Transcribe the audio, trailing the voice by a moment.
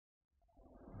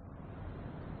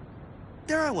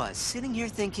there I was, sitting here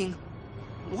thinking,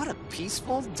 what a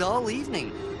peaceful, dull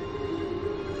evening.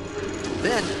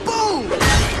 Then, boom!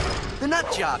 The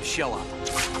nut jobs show up.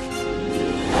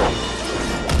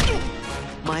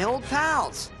 My old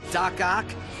pals, Doc Ock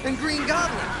and Green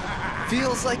Goblin.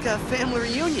 Feels like a family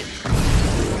reunion.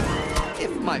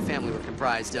 If my family were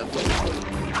comprised of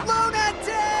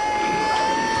lunatics!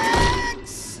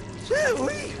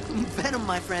 Shoo-wee! Venom,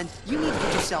 my friend, you need to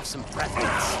get yourself some breath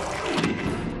mints.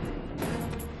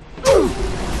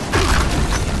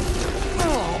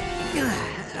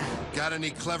 Got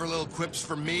any clever little quips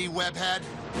for me, webhead?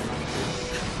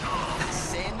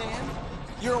 Sandman?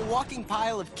 You're a walking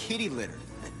pile of kitty litter.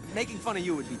 Making fun of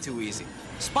you would be too easy.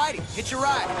 Spidey, hitch a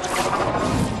ride.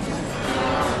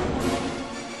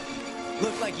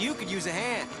 Look like you could use a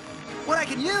hand. What I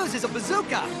can use is a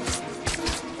bazooka.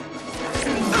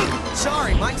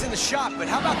 Sorry, mine's in the shop, but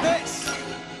how about this?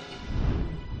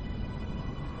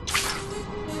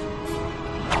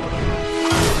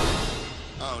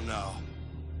 Oh no.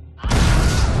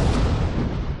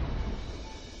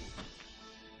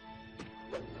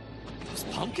 Those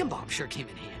pumpkin bombs sure came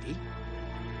in handy.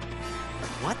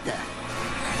 What the?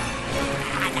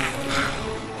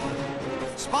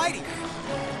 Spidey!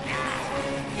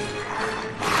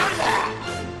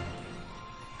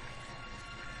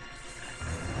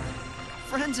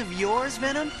 Friends of yours,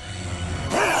 Venom?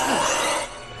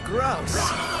 Gross.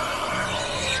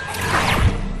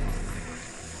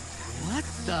 What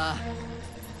the?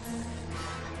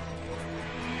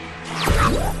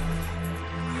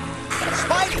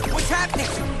 Spidey, what's happening?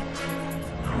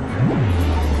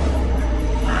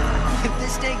 If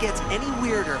this day gets any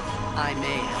weirder, I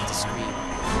may have to scream.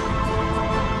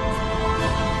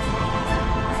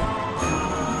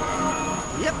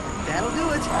 Yep, that'll do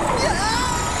it. Yeah!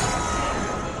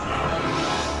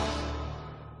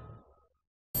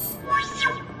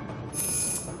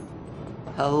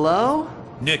 Hello?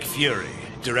 Nick Fury,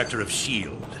 Director of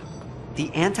S.H.I.E.L.D.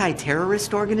 The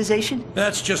anti-terrorist organization?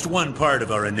 That's just one part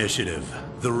of our initiative.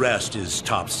 The rest is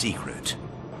top secret.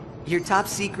 Your top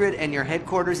secret and your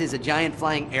headquarters is a giant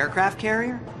flying aircraft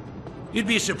carrier? You'd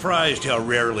be surprised how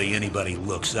rarely anybody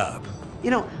looks up.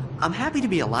 You know, I'm happy to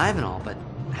be alive and all, but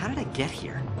how did I get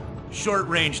here?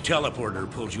 Short-range teleporter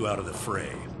pulled you out of the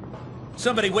fray.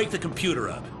 Somebody wake the computer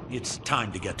up. It's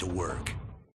time to get to work.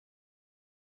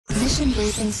 Mission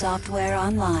briefing software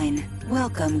online.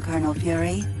 Welcome, Colonel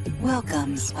Fury.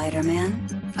 Welcome,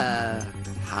 Spider-Man.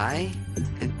 Hi?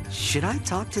 Should I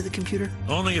talk to the computer?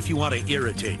 Only if you want to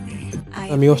irritate me.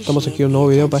 Amigos, estamos aquí en un nuevo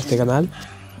video para este canal.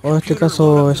 En este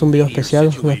caso es un video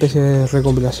especial, una especie de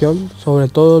recopilación sobre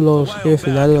todos los jefes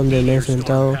finales donde me he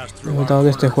enfrentado en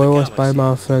este juego,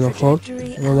 Spider-Man Friend of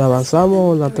Horde, donde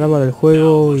avanzamos la trama del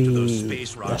juego y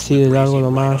así de largo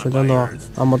nomás, enfrentando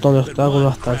a un montón de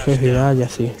obstáculos hasta el jefe final y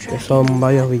así, que son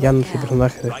varios villanos y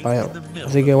personajes de Spider-Man.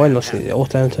 Así que bueno, si les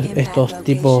gustan estos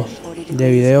tipos de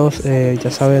videos,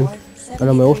 ya saben,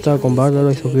 dale me gusta,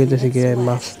 compártelo y suscríbete si quieren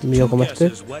más videos como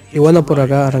este. Y bueno, por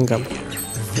acá arrancamos.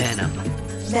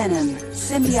 Venom,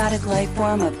 symbiotic life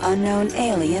form of unknown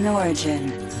alien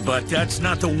origin. But that's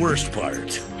not the worst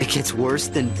part. It gets worse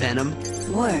than Venom?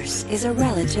 Worse is a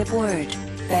relative word.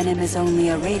 Venom is only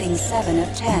a rating 7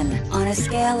 of 10 on a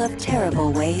scale of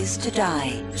terrible ways to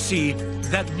die. See,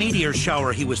 that meteor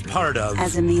shower he was part of...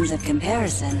 As a means of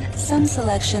comparison, some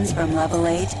selections from level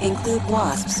 8 include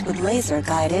wasps with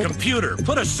laser-guided... Computer,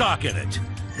 put a sock in it!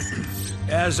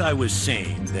 As I was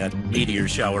saying, that meteor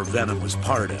shower Venom was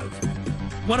part of.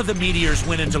 One of the meteors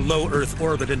went into low Earth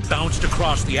orbit and bounced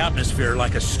across the atmosphere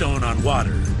like a stone on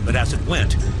water. But as it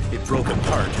went, it broke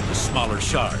apart into smaller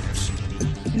shards.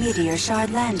 Meteor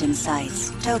shard landing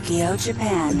sites: Tokyo,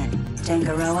 Japan;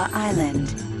 Tangaroa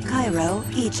Island; Cairo,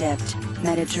 Egypt;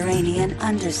 Mediterranean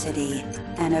Undercity;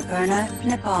 Annapurna,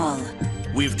 Nepal.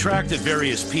 We've tracked the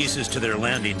various pieces to their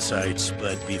landing sites,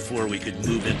 but before we could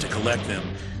move in to collect them,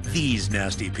 these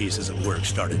nasty pieces of work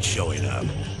started showing up.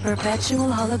 Perpetual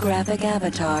holographic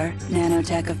avatar,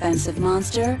 nanotech offensive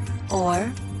monster,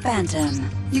 or Phantom.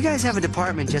 You guys have a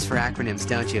department just for acronyms,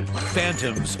 don't you?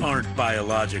 Phantoms aren't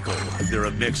biological. They're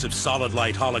a mix of solid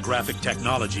light holographic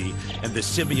technology and the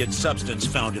symbiote substance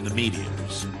found in the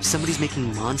meteors. Somebody's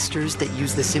making monsters that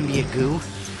use the symbiote goo?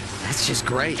 That's just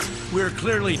great. We're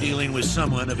clearly dealing with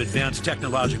someone of advanced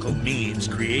technological means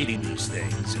creating these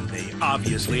things, and they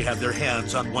obviously have their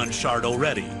hands on one shard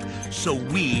already. So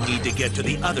we need to get to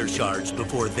the other shards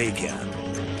before they can.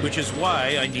 Which is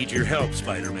why I need your help,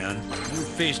 Spider-Man. You've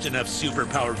faced enough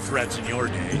superpowered threats in your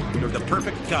day. You're the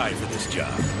perfect guy for this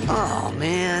job. Oh,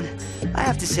 man. I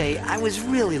have to say, I was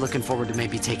really looking forward to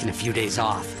maybe taking a few days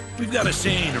off. We've got a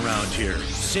saying around here.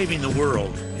 Saving the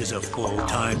world is a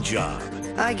full-time job.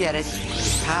 I get it.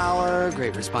 Great power,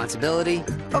 great responsibility.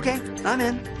 Okay, I'm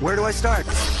in. Where do I start?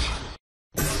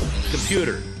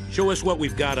 Computer, show us what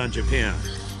we've got on Japan.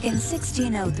 In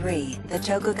 1603, the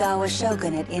Tokugawa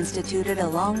shogunate instituted a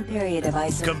long period of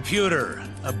isolation. Computer,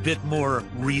 a bit more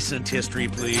recent history,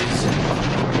 please.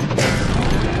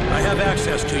 I have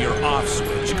access to your off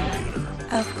switch, computer.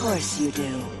 Of course you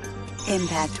do.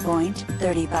 Impact point,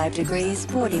 35 degrees,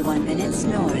 41 minutes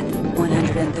north,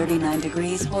 139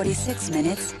 degrees, 46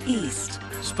 minutes east.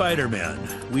 Spider-Man,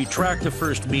 we tracked the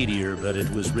first meteor, but it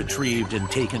was retrieved and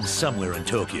taken somewhere in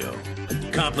Tokyo.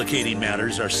 Complicating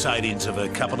matters are sightings of a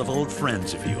couple of old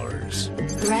friends of yours.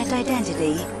 Threat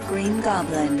identity, Green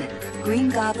Goblin. Green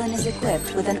Goblin is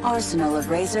equipped with an arsenal of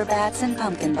razor bats and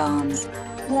pumpkin bombs.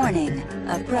 Warning,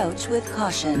 approach with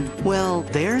caution. Well,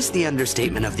 there's the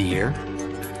understatement of the year.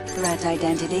 Threat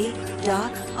identity,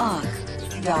 Doc Ock.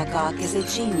 Doc Ock is a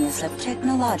genius of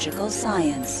technological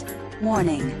science.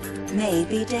 Warning, may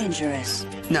be dangerous.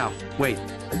 No, wait.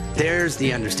 There's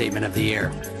the understatement of the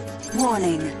year.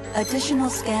 Warning, additional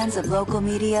scans of local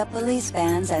media, police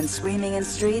vans, and screaming in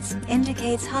streets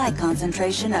indicates high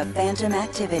concentration of phantom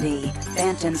activity.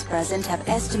 Phantoms present have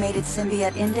estimated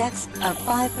symbiote index of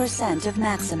 5% of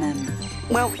maximum.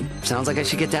 Well, sounds like I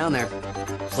should get down there.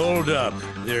 Hold up.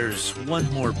 There's one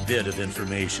more bit of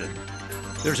information.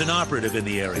 There's an operative in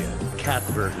the area, cat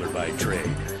burglar by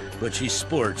trade, but she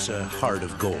sports a heart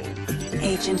of gold.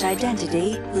 Agent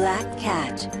identity, Black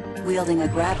Cat. Wielding a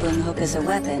grappling hook as a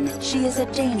weapon, she is a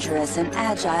dangerous and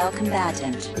agile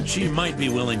combatant. She might be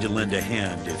willing to lend a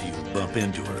hand if you bump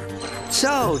into her.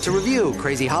 So, to review,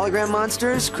 crazy hologram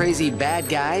monsters, crazy bad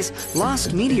guys,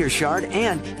 lost meteor shard,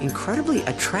 and incredibly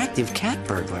attractive cat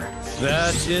burglar.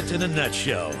 That's it in a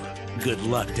nutshell. Good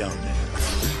luck down there.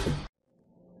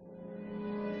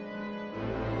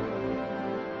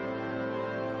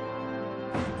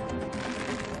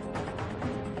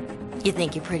 You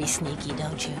think you're pretty sneaky,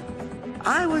 don't you?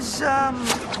 I was,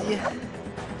 yeah.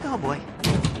 Oh boy.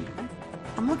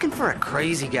 I'm looking for a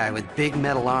crazy guy with big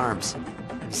metal arms.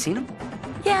 Have you seen him?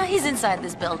 Yeah, he's inside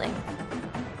this building.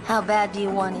 How bad do you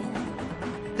want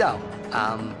in? No,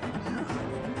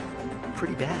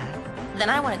 pretty bad. Then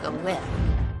I want to go with.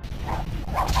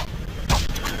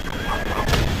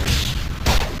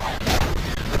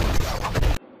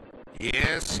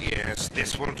 Yes,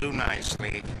 this will do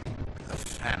nicely. The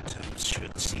Phantoms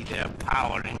should see their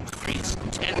power increase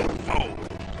tenfold.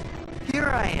 Here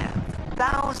I am,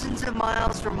 thousands of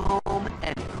miles from home,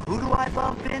 and who do I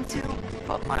bump into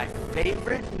but my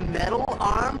favorite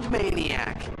metal-armed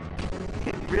maniac?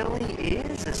 It really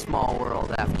is a small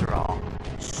world after all.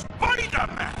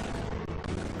 Spider-Man!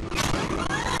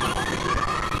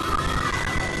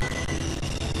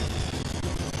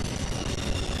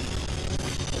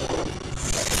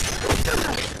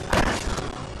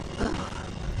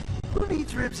 Who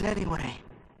needs ribs anyway?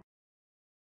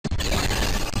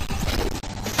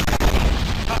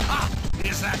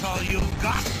 Is that all you've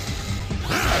got?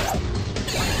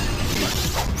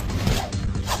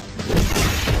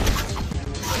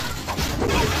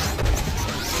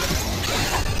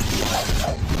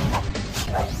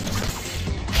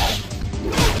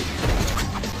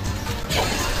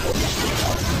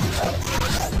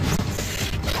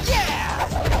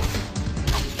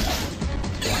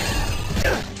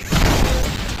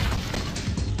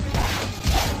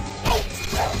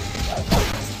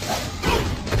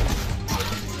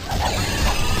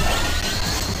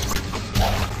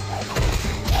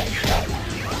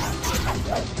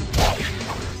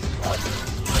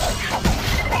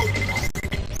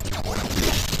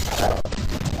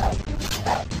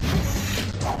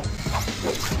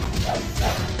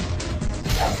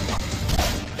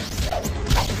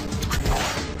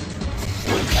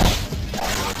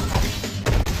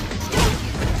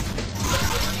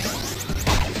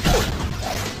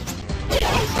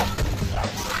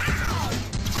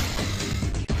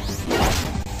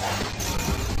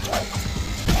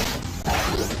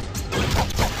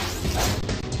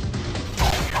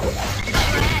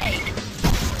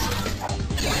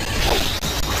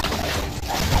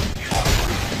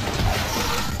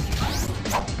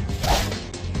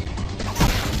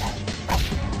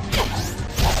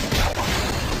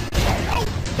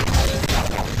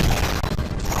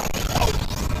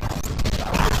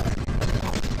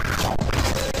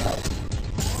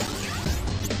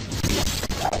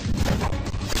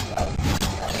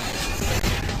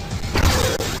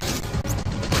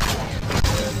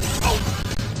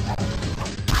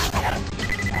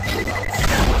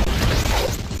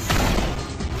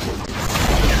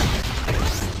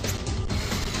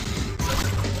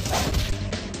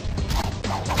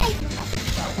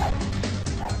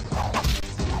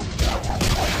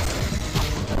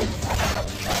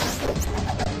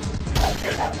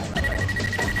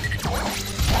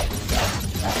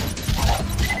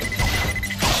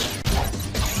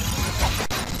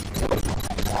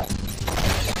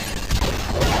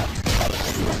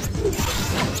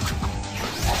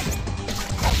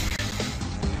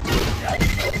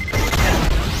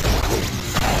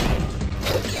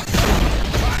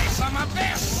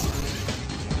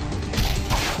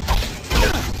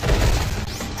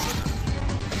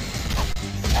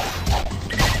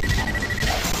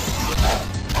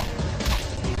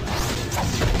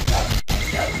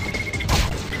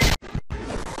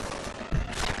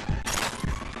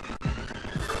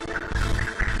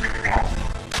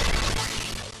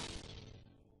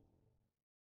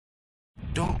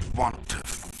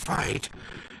 right.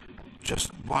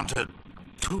 Just want a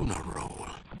tuna roll.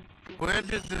 Where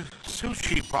did the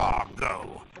sushi bar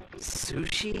go?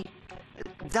 Sushi?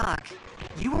 Doc,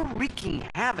 you were wreaking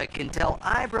havoc until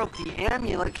I broke the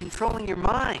amulet controlling your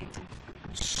mind.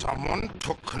 Someone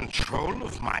took control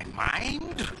of my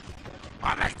mind?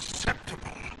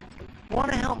 Unacceptable.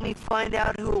 Want to help me find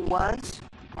out who it was?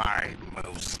 I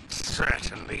most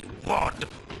certainly would.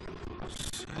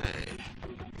 Say,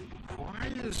 why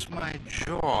is my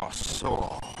jaw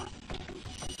sore?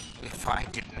 If I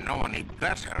didn't know any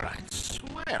better, I'd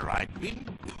swear I'd been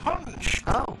punched.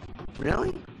 Oh,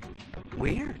 really?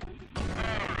 Weird. All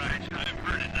right, I've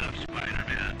heard enough,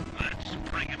 Spider-Man. Let's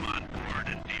bring him on board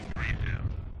and debrief him.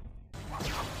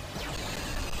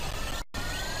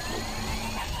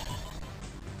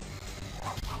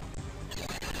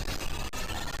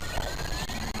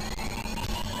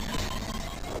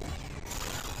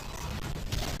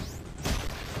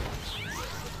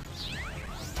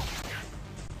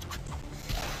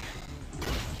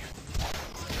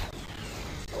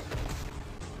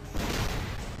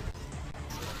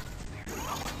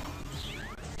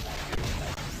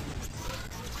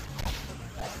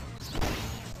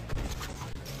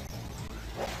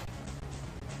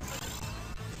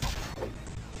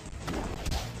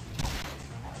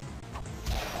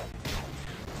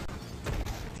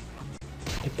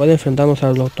 Después de enfrentarnos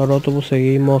al Doctor Octopus,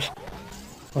 seguimos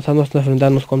pasando hasta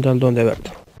enfrentarnos contra el Duende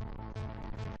Verde.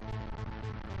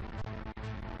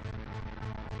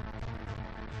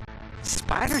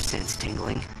 Spider sense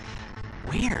tingling?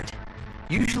 Weird.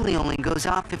 Usually only goes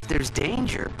off if there's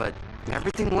danger, but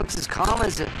everything looks as calm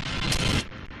as it.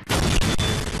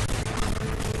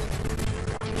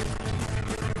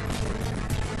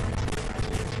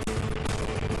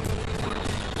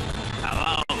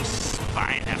 Hello,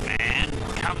 Spider-Man.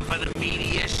 Come for the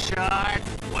meteor shard?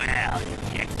 Well,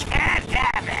 you can't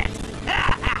have it.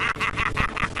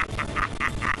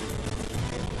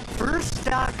 First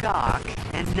Doc Ock,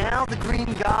 and now the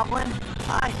Green Goblin?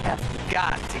 I have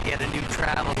got to get a new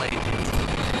travel agent.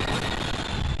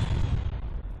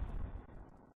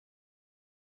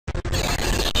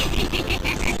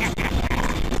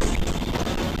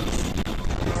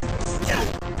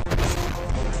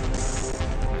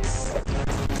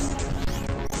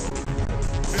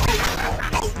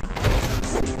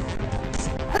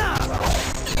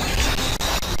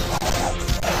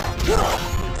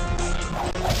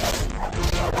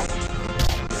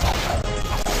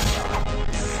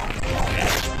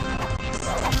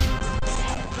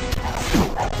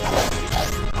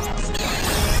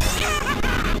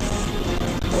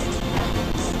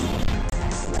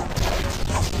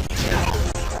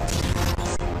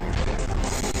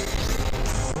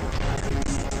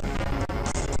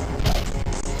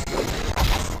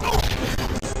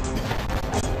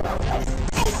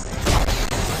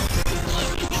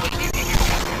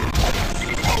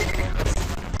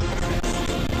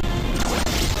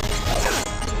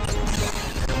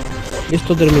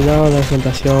 Listo, terminado la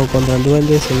enfrentación contra el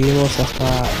duende, seguimos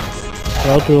hasta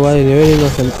otro lugar de nivel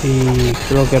y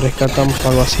creo que rescatamos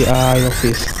algo así a Iron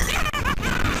Fist.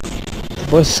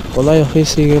 Pues con Iron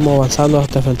Fist seguimos avanzando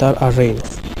hasta enfrentar a Reino.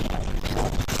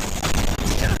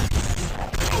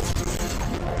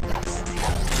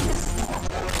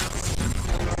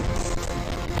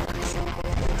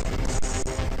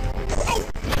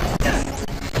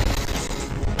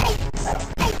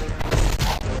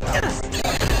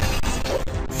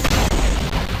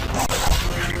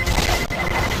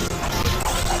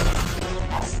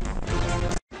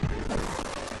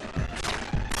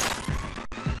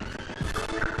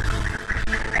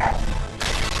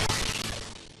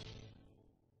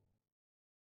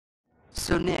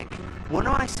 So Nick, what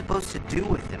am I supposed to do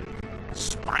with him?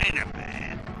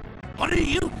 Spider-Man? What are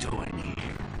you doing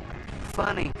here?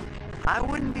 Funny, I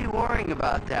wouldn't be worrying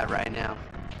about that right now.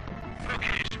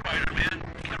 Okay, Spider-Man,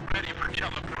 get ready for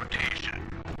teleportation.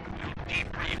 We'll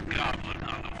debrief Goblin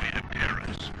on the way to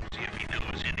Paris. See if he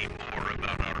knows any more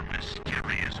about our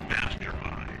mysterious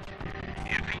mastermind.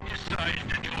 If he decides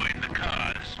to join the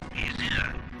cause, he's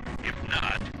in. If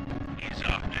not, he's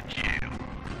off to jail.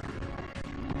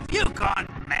 You gone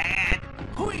mad?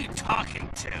 Who are you talking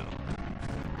to?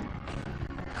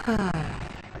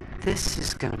 This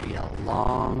is gonna be a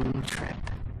long trip.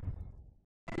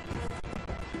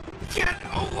 Get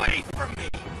away from me!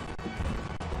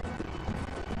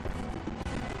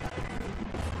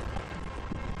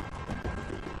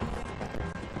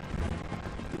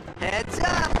 Heads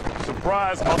up!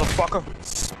 Surprise, motherfucker!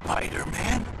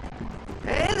 Spider-Man?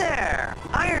 Hey there!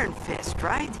 Iron Fist,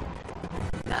 right?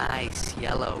 Nice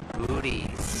yellow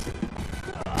booties.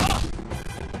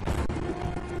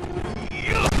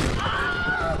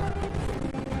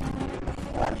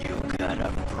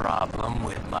 problem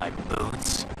with my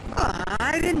boots?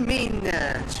 I didn't mean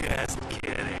to... Just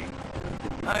kidding.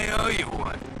 I owe you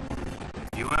one.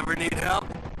 If you ever need help,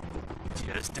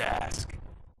 just ask.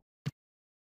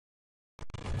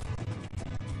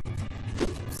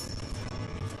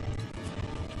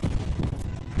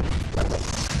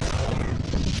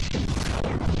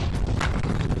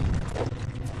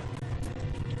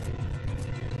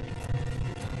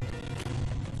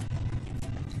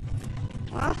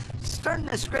 Well, starting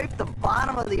to scrape the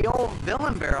bottom of the old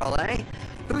villain barrel, eh?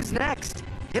 Who's next?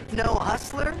 Hypno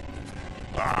Hustler?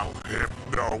 I'll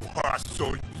hypno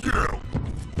hustle you!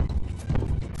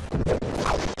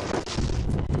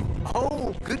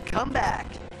 Oh, good comeback.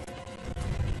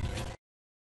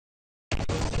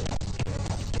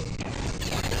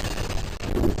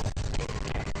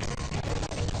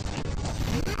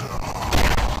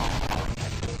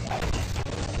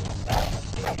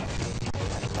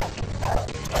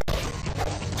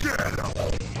 Get him!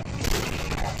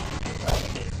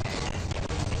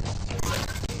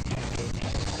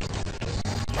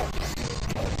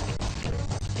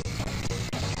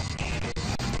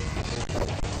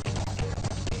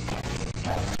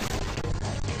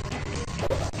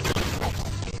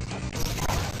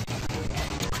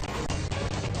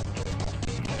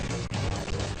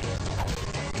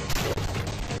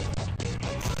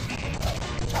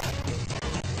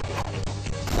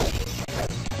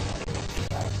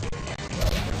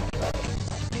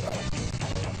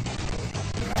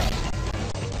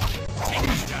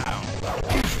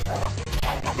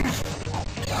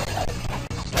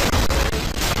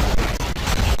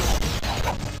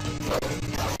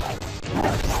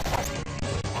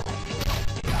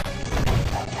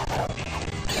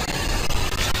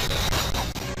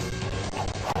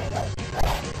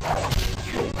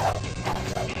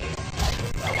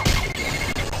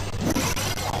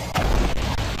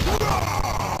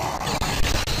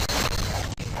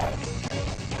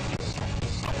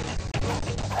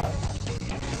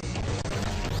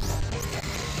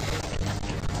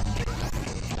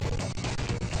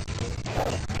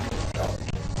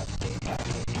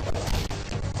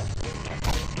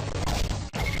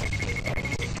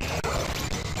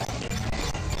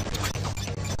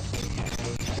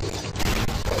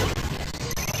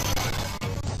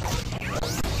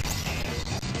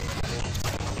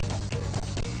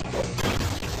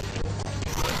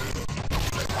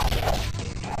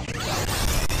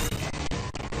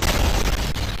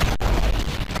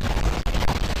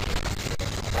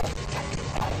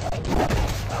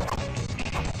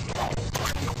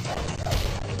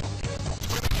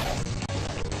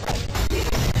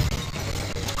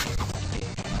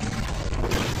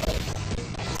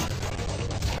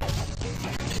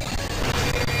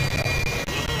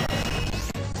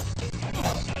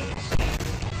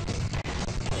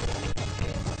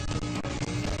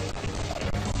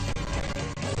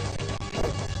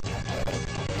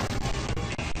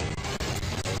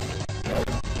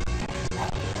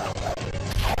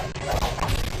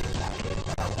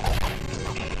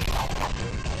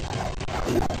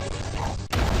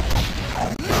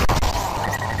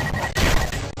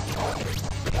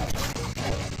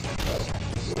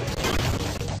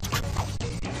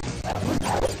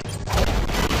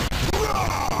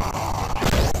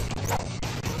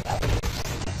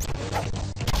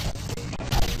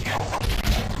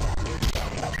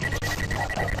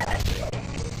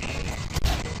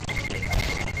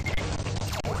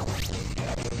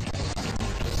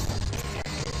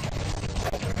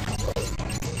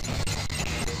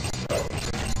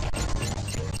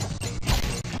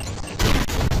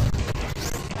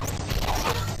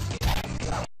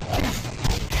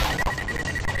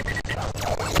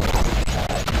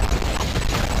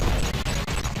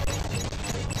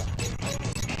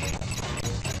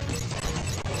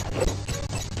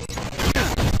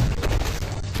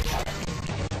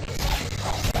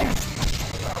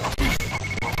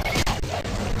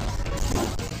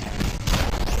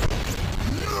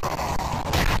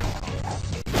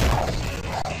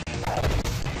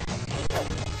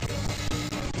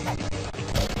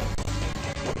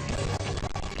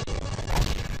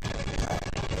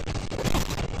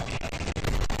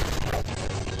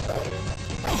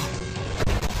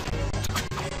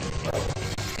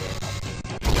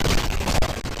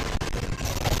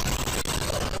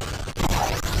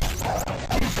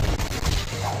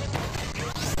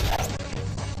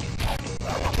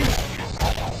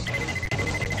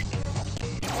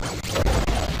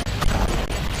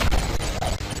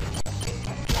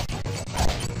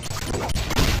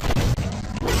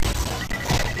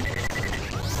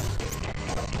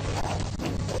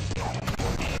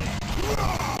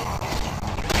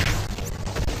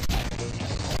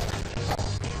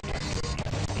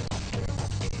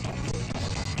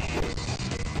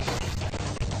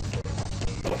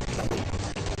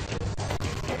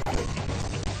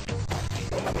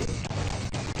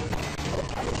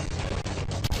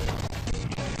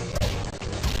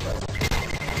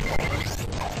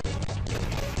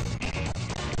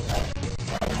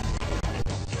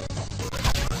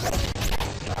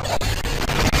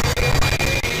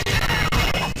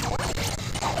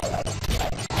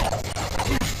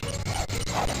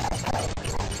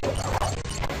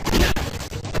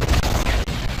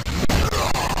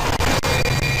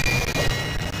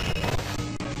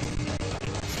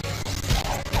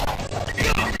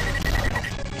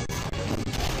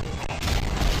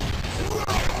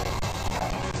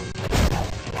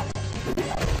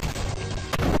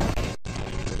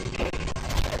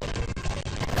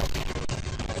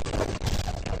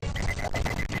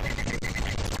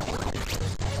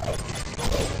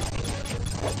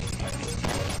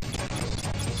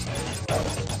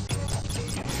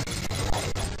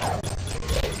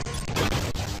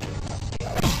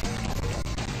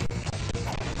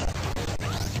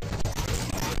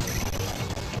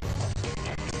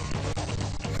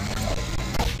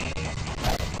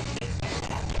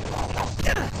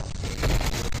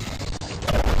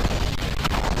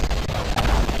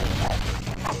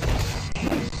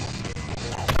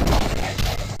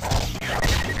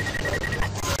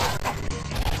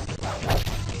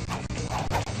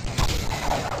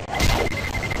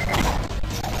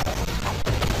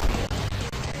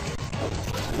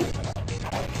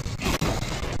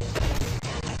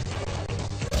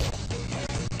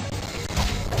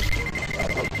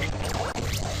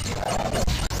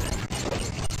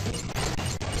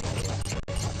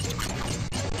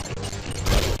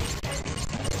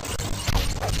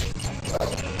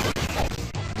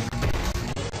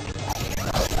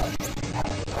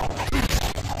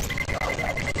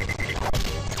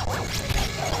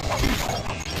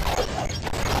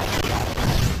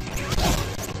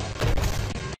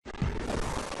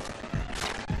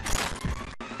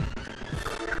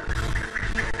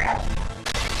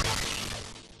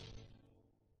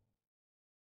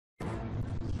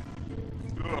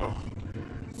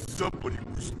 Somebody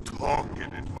was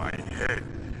talking in my head.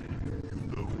 You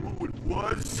know who it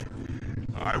was?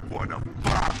 I want a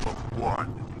pop of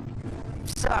one.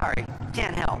 Sorry,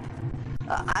 can't help.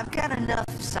 I've got enough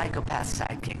psychopath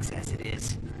sidekicks as it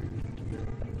is.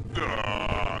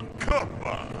 Come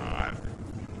on.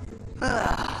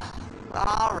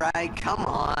 Alright, come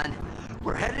on.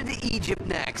 We're headed to Egypt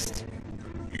next.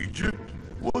 Egypt?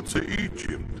 What's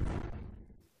Egypt?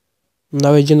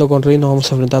 Una vez yendo con Rick nos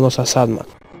vamos a enfrentarnos a Sadman.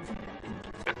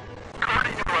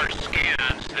 According to our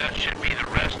scans, that should be the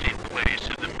resting place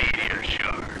of the meteor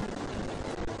shower.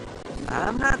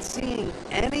 I'm not seeing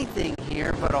anything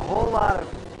here but a whole lot of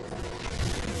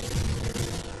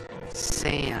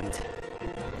sand.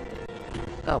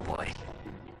 Oh boy.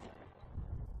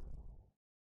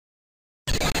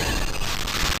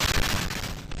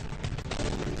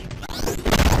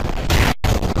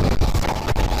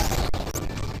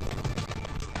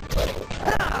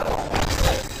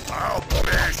 I'll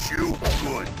bash you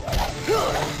good.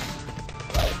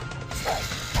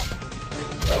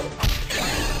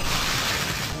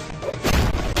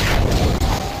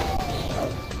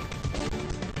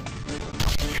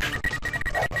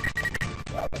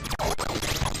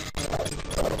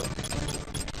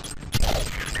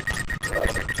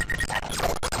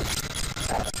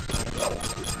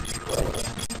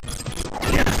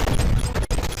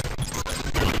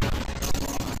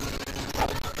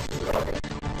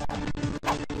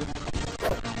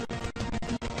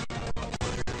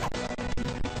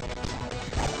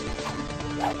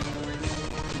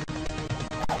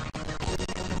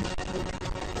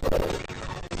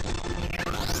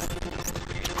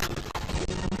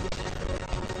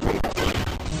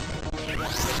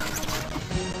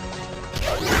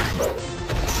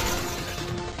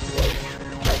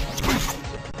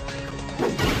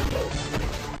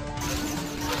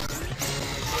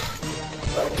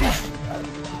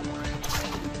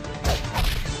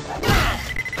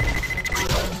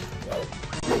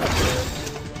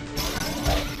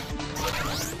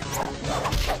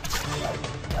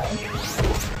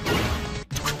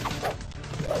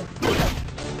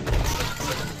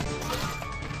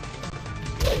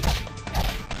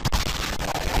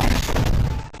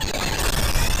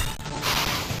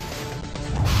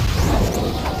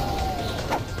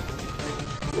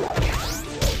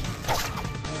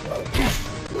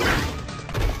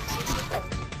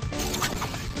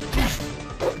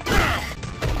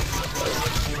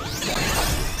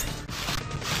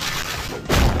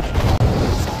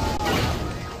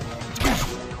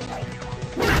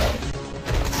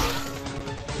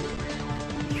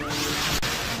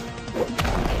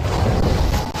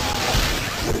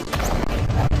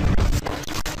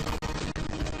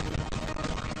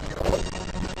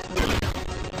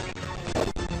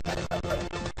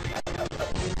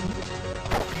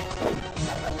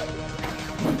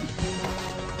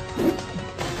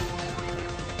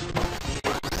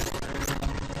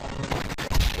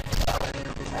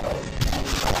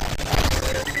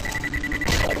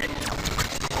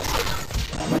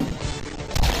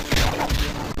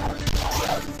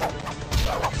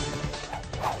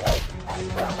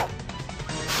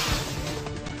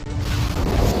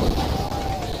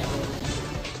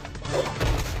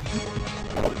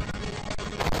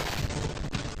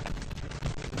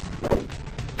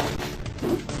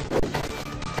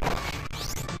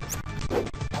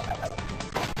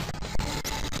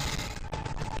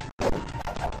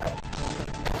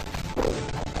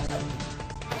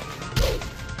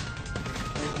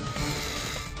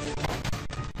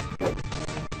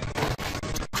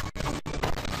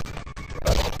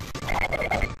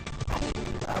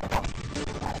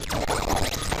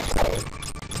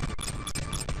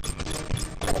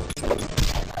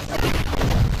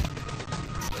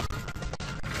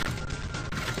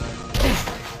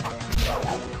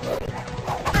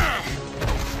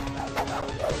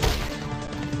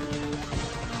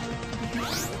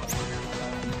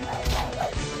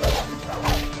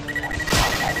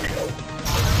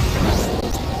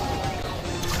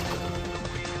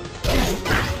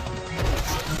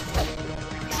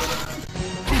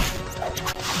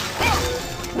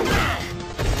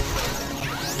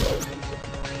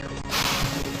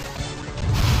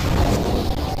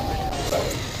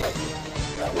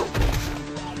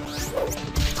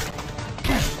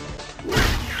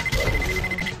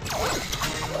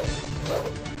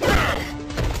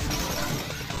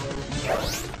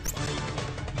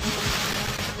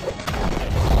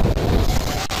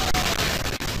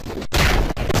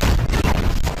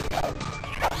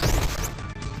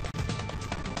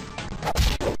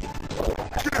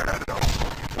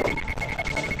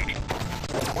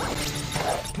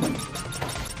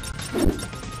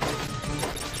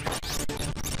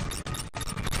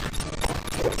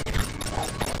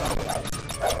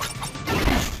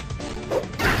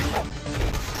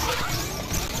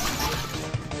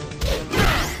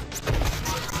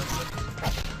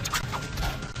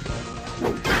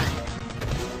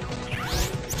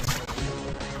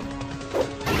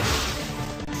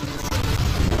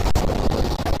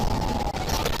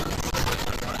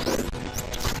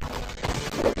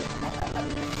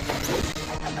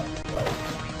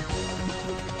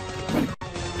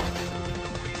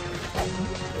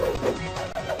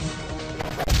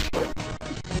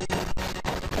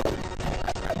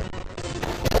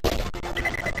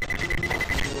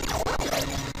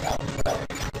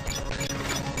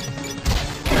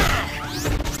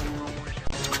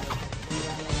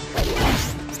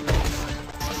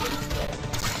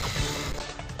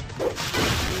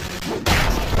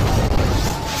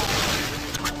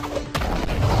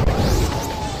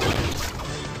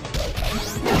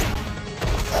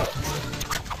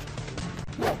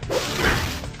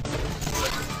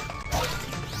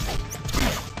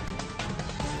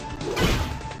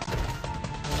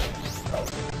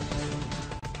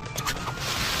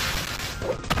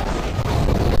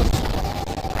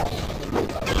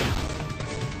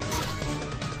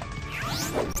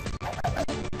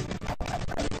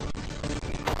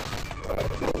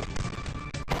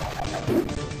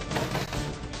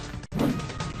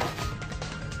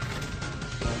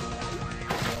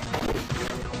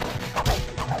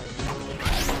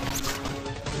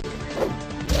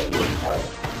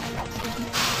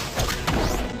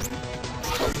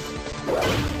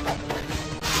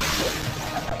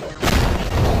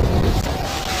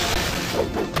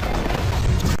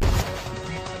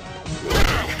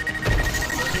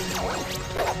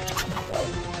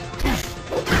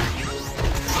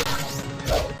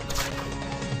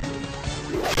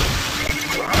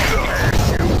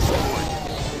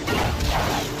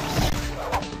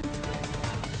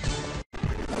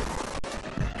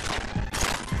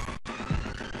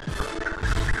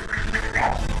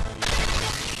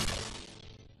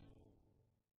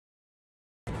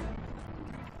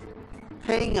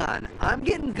 Hang on, I'm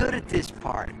getting good at this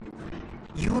part.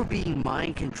 You were being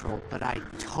mind controlled, but I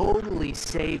totally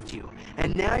saved you.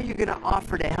 And now you're gonna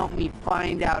offer to help me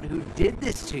find out who did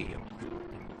this to you.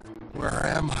 Where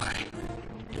am I?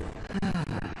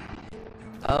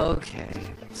 Okay,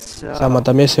 so... O sea,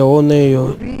 también según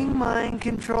ellos, being mind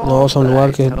controlled, no vamos a un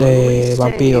lugar que es de totally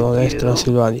vampiro, saved de you.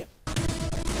 Transilvania.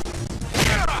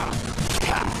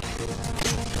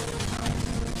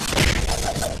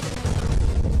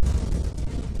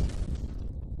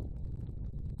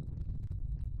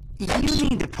 You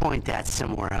need to point that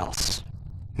somewhere else.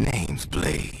 Name's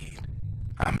Blade.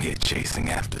 I'm here chasing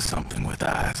after something with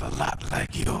eyes a lot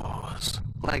like yours.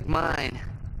 Like mine.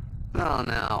 Oh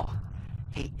no.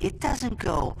 Hey, it doesn't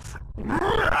go a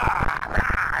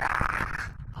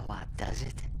lot, does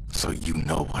it? So you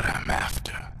know what I'm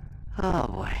after. Oh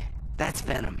boy, that's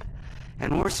Venom.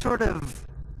 And we're sort of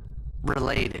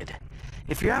related.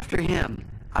 If you're after him,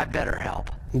 I better help.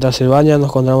 En Transilvania nos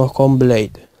encontramos con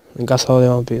Blade, el cazador de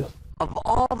vampiros. Of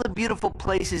all the beautiful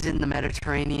places in the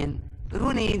Mediterranean,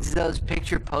 who needs those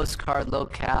picture postcard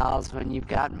locales when you've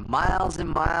got miles and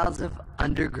miles of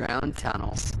underground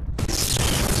tunnels?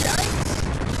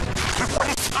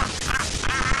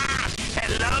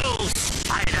 Hello,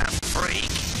 spider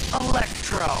freak.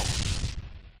 Electro!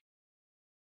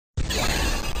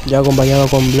 Ya acompañado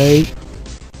con Blade,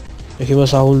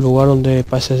 dijimos a un lugar donde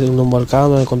parece ser un volcán,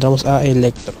 donde encontramos a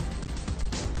Electro.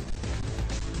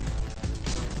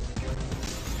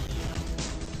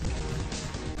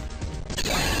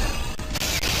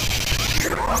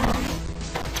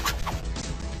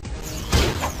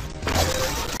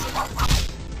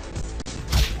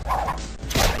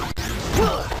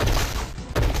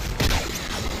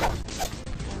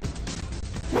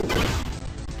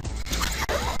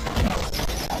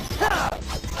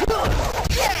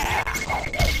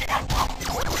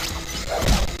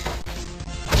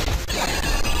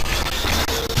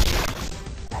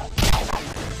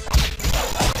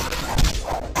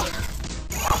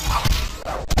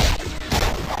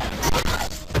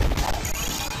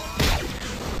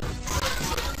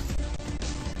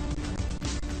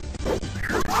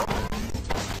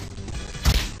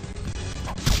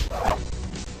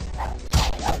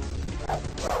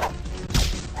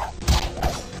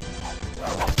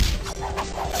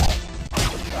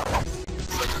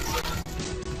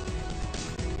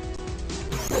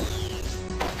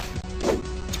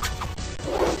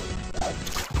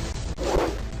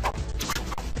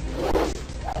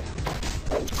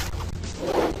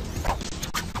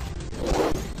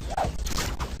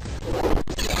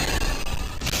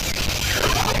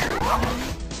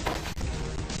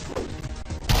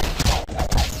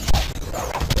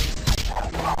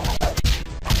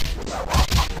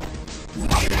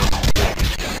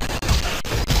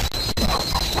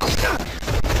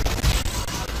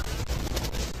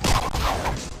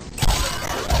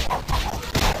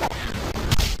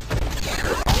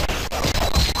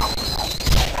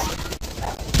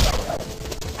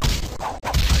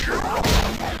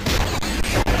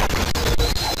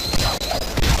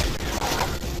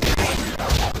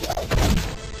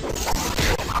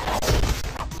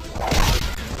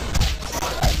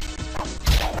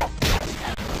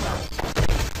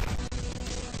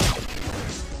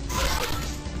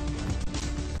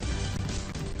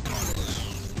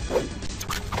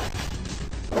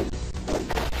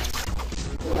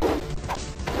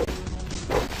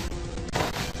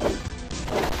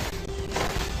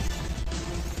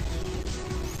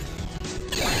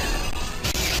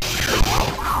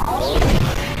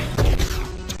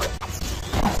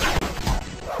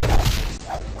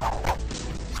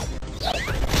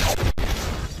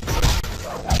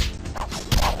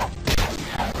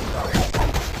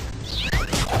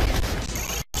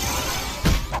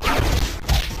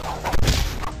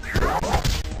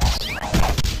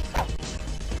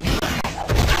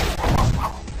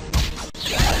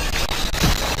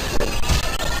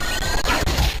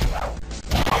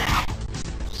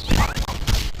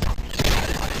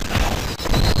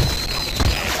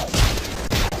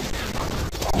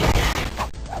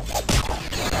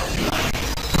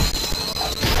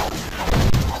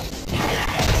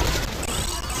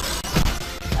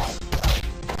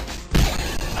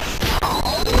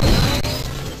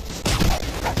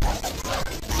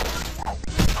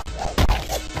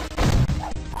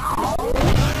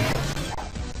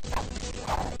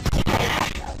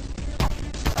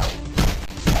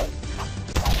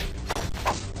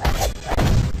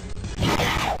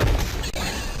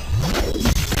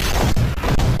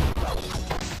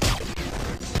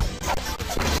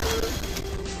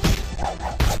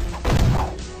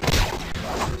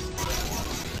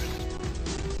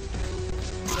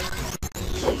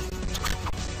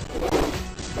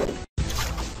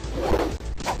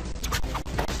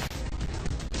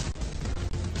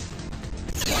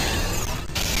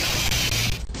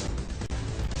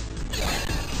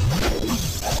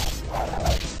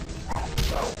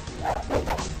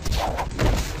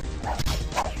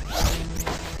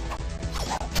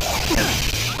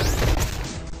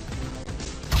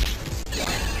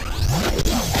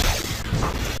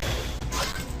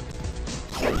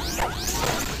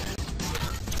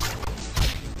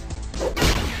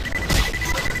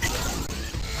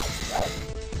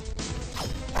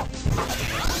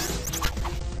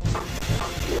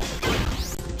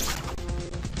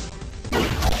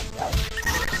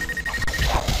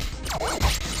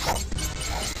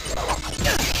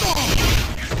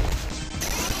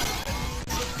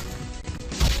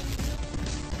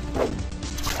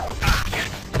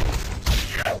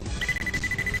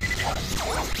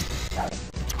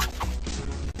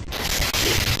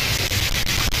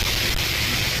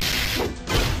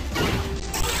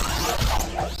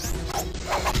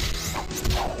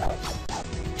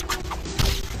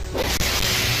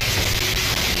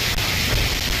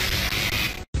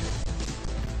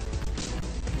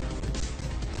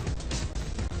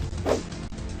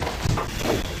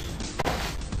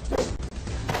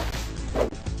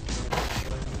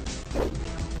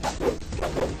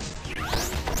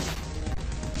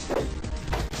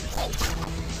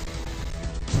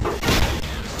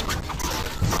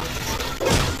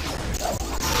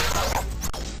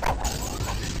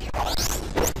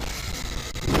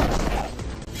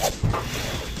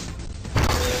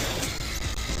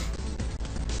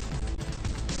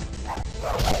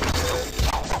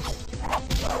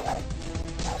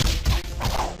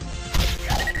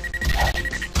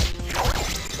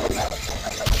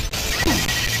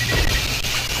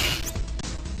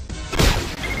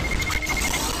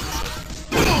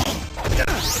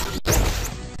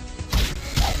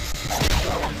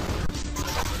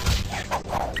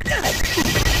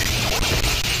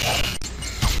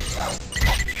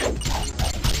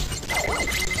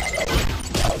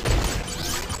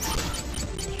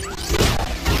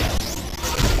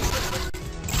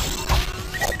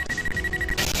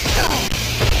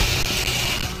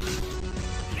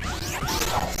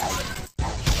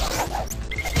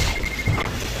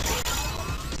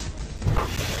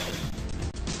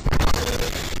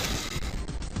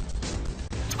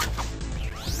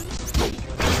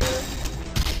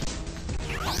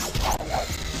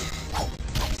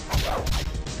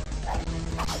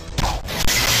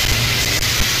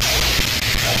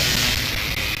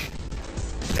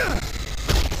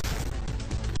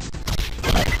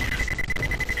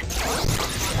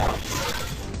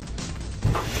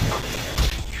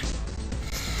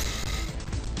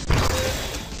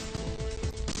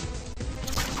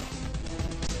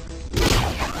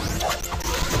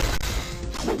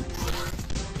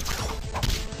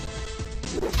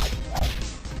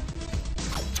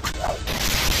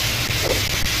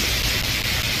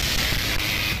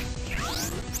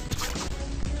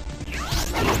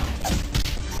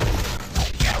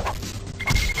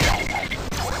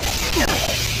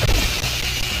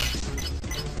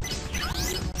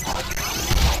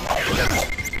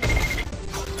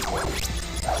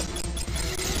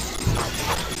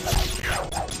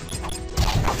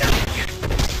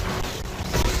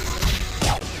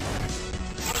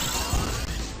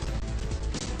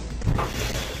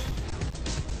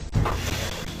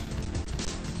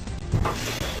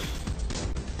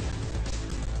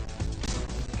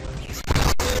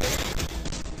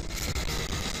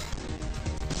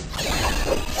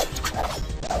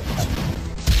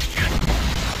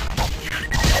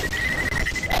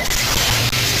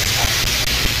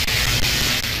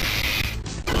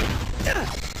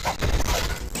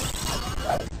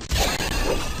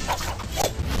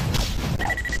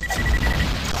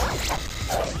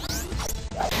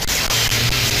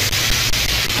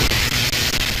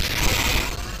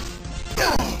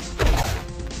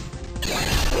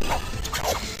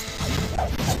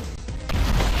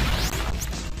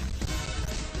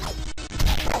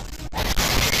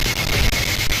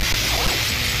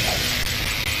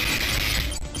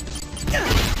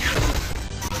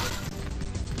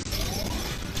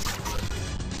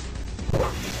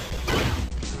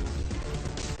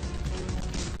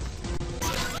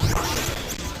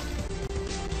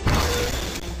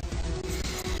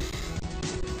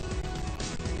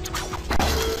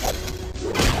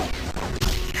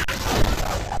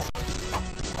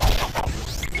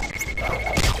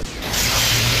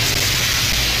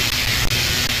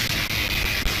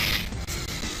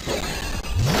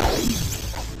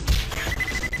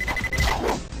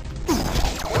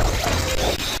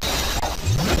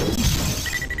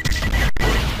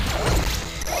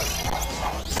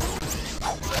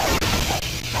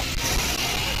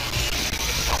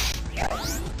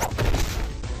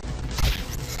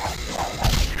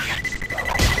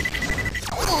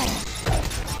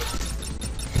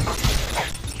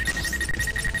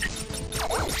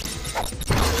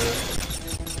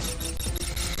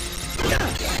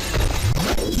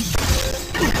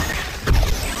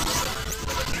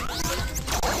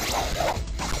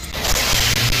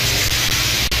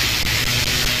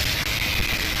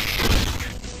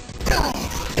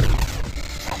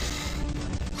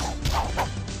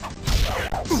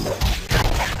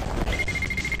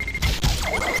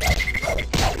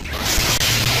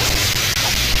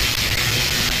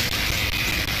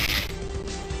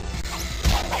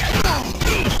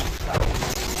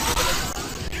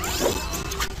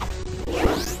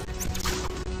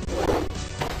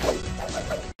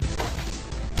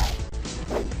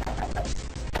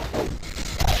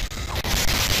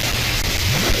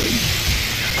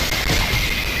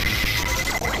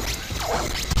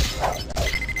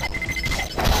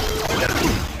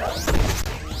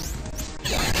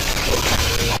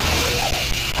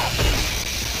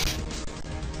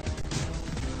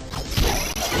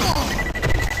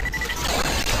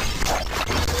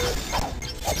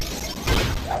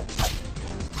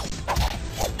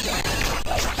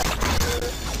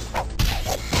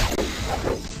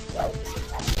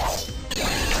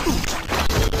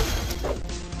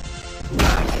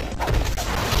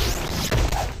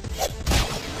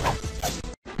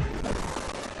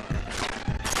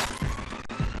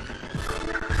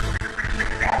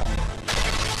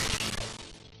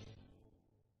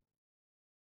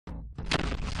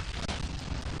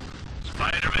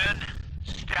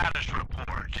 status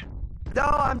report? No,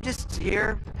 I'm just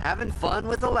here, having fun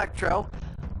with Electro.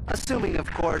 Assuming, of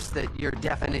course, that your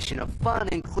definition of fun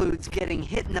includes getting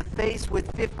hit in the face with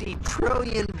 50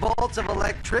 trillion volts of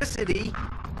electricity.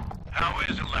 How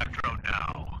is Electro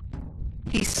now?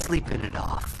 He's sleeping it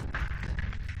off.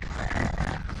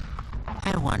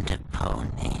 I want a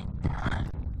pony.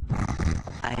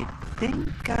 I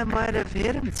think I might have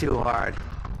hit him too hard.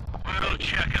 We'll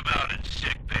check him out in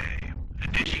sickbay.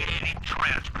 Initiating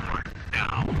transport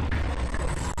now.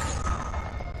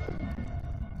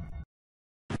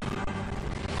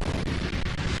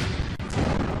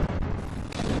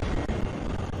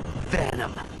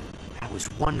 Venom. I was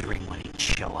wondering when he'd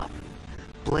show up.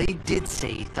 Blade did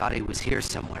say he thought he was here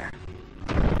somewhere.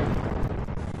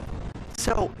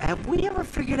 So, have we ever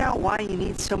figured out why he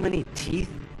needs so many teeth?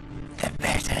 The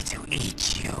better to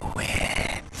eat you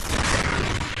with.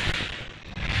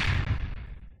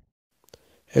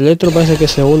 Electro parece que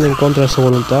se une en contra de su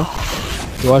voluntad.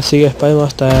 Igual sigue Spider-Man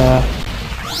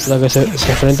hasta que se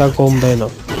enfrenta con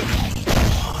Venom.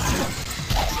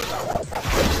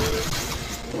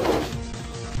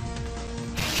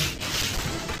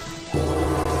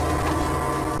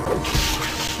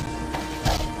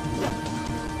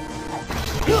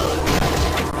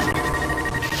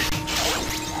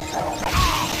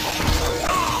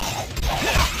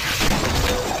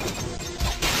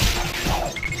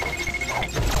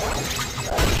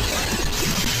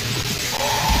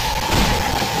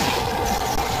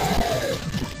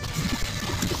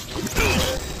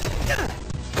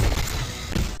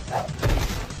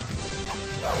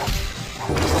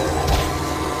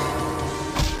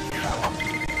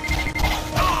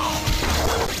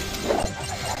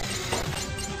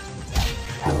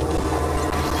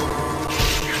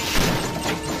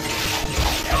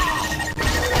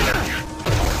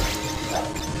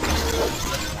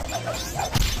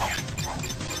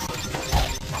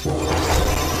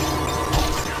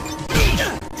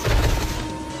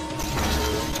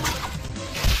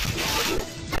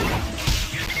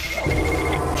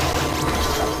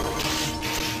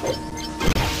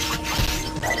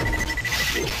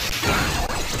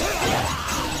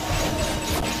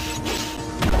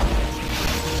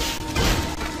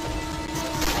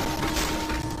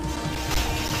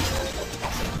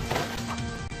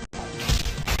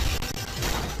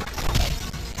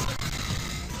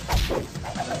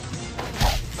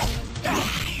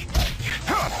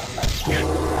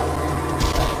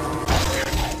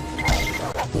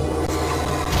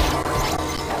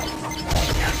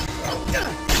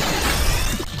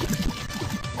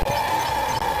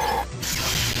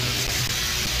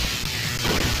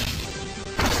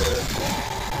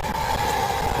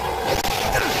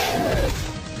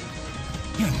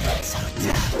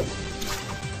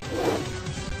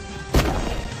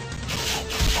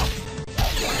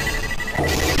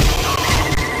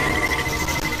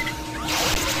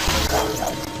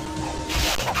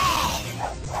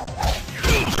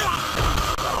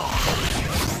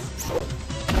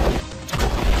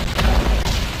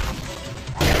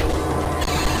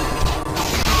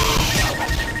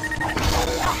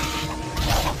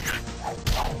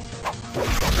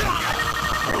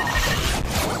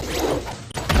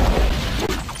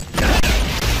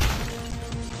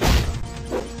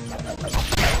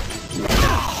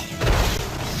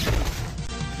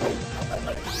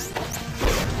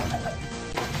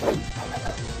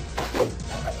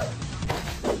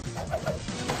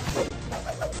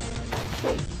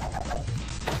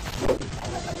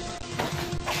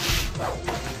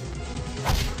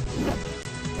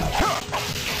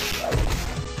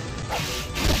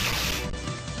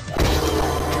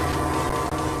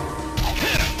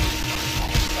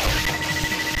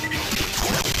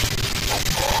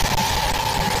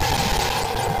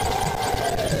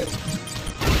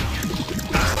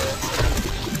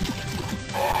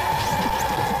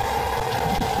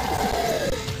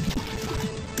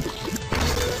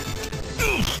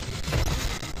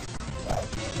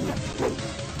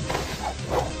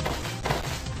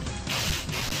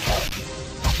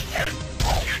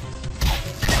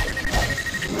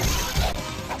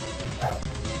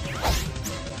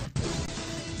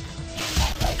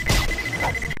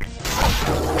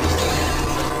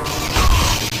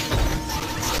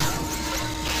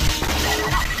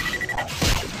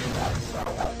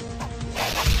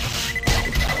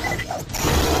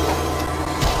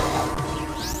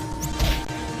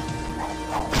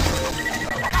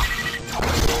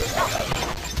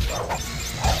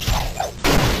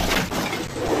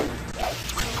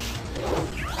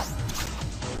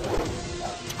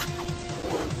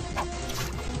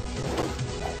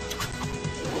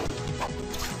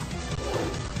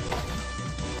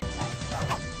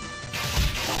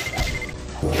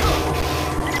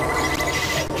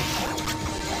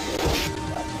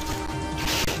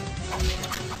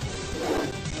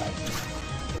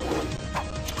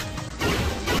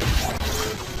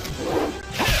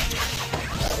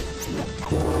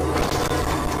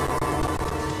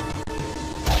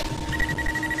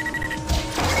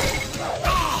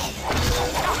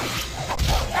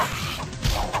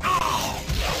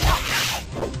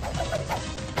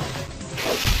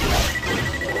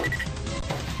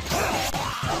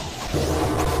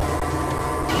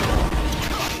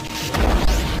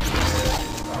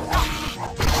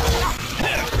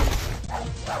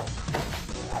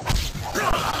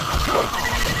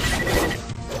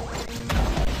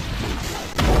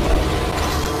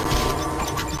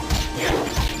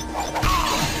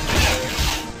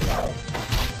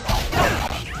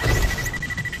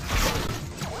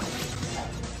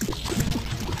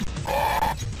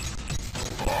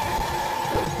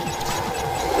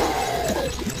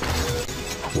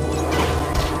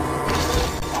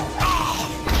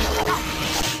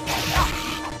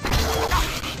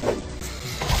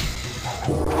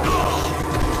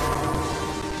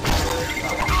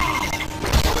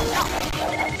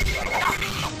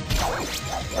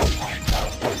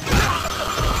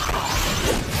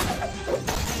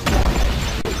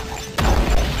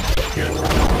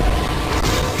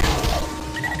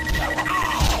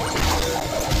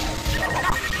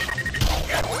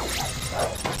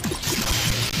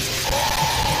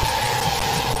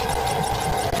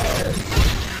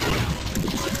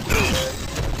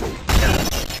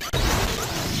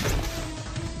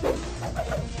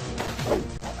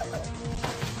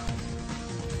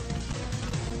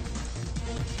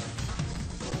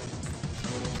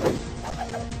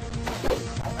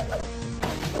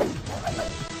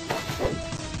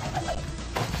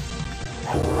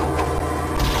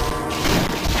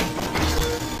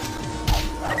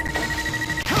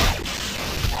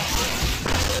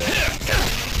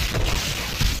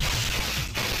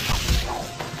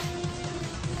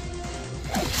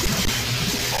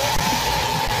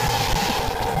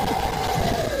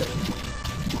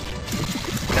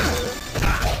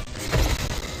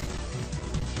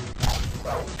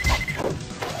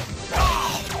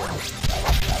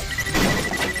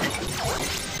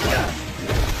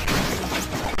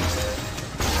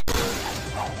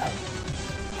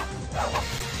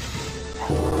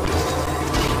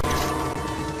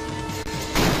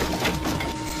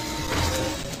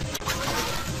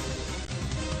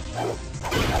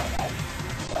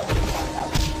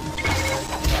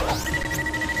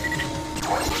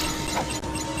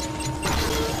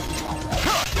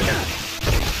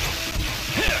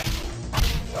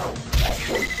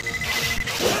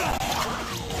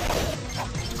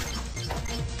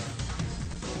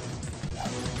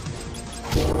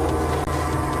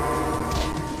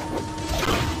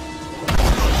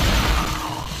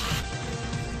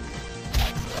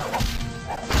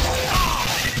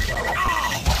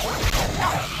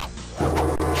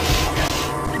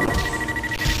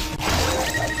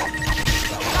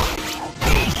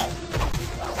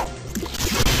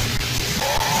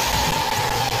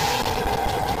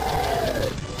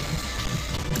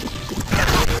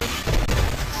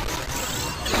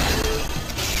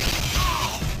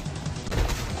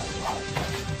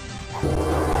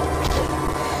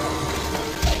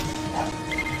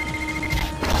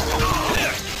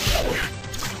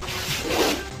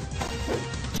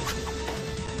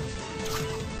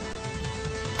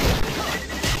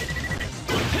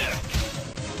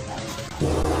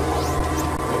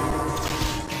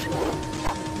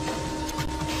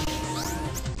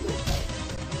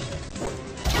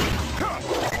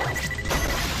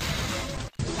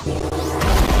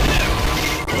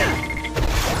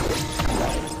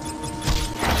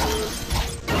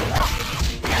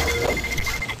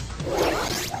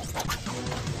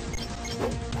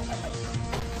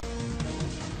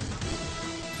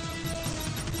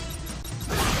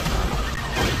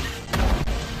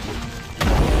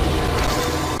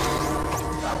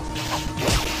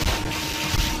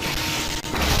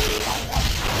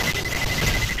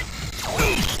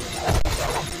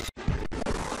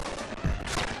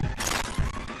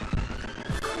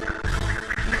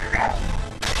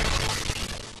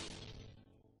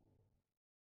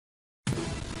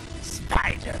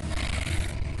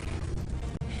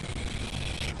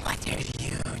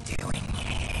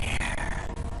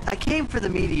 I came for the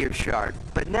meteor shard,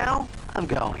 but now I'm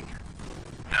going.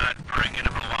 Not bringing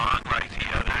him along like the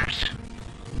others?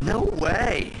 No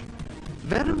way.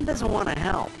 Venom doesn't want to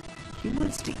help. He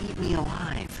wants to eat me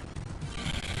alive.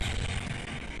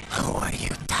 Who are you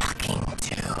talking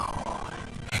to?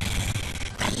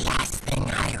 The last thing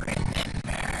I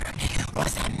remember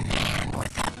was a man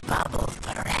with a bubble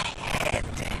for a head.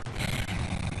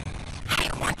 I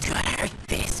want to hurt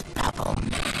this bubble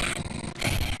man.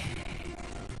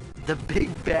 The big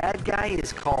bad guy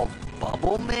is called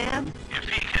Bubble Man? If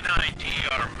he can ID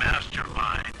our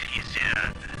mastermind, he's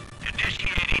in.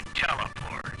 Initiating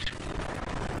teleport.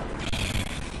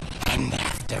 And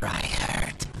after I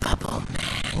hurt Bubble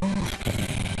Man,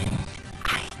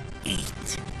 I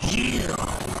eat you.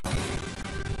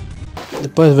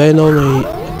 Después Venom y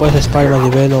después Spider-Man y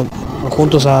Venom van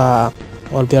juntos a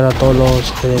golpear a todos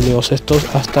los enemigos estos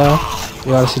hasta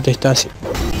llegar a cierta instancia.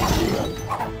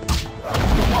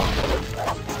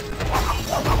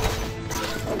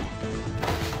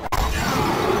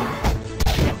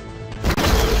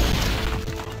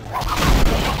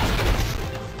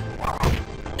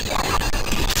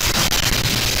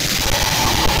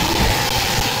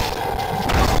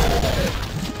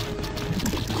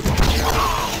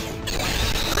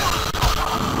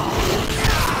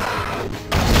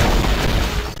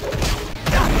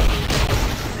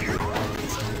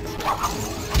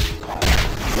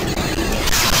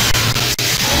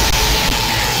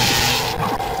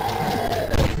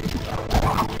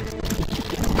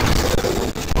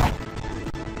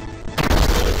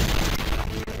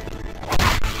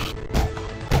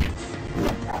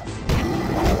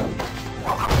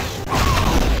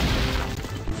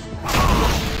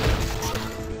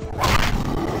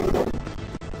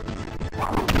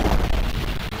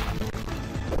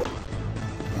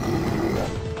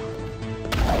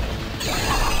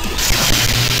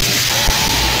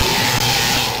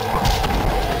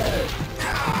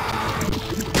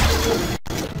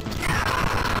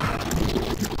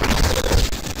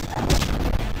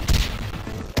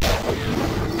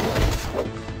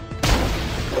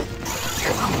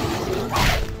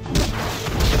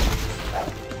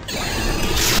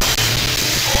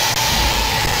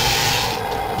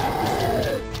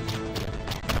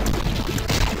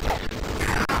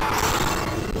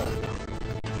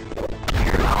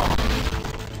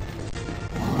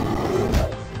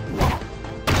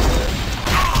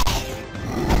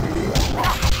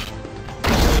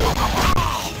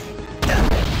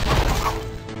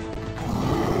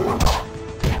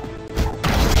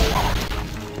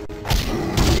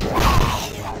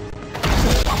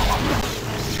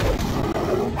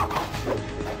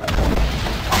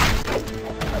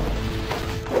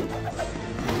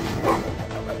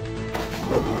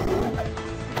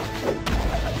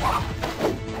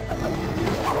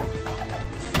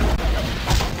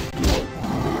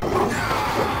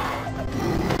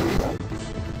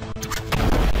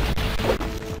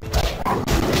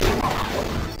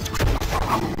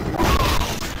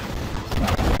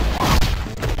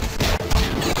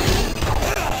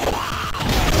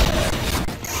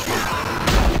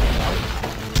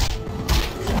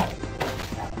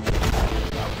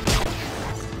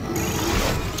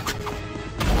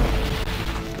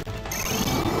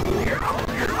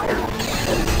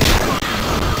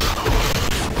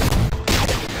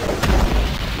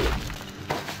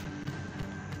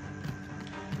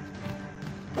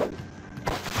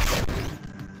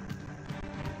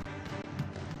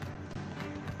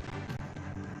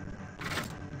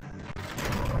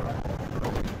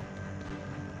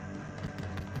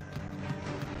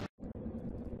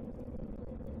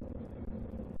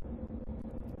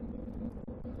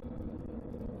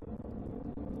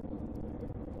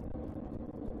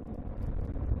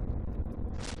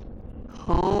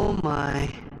 my.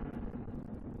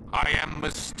 I am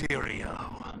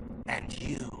Mysterio, and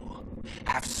you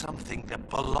have something that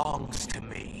belongs to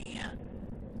me.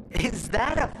 Is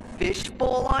that a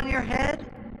fishbowl on your head?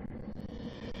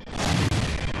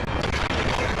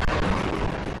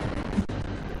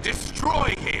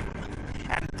 Destroy him,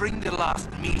 and bring the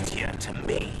lost meteor to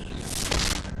me.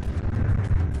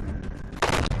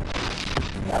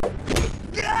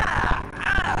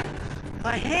 Ah!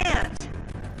 My hand!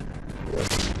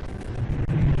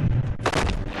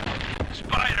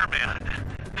 Spider-Man,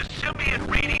 the symbiote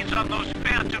readings on those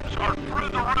phantoms are through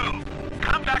the roof.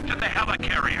 Come back to the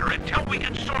helicarrier until we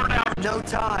can sort out... No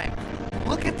time.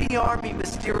 Look at the army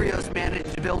Mysterio's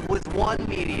managed to build with one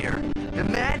meteor.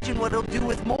 Imagine what he'll do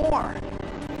with more.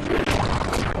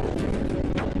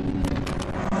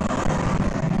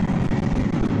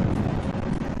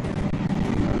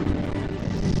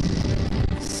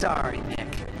 Sorry,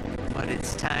 Nick, but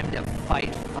it's time to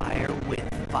fight fire with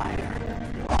fire.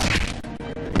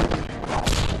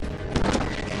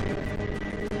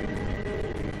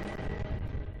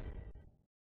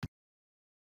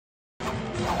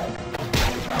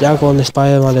 Ya con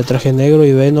Spider-Man de traje negro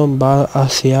y Venom van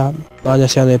hacia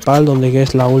Nepal, donde que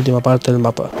es la última parte del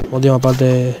mapa, última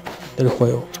parte del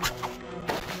juego.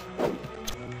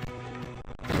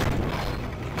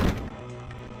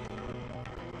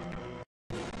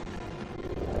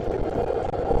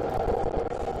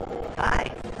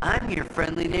 Hi, I'm your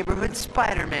friendly neighborhood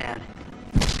Spider-Man.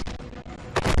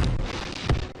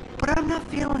 But I'm not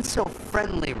feeling so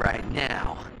friendly right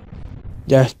now.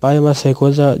 Ya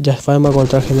Spider-Man con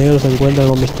traje negro se encuentra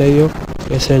con Mysterio,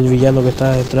 que es el villano que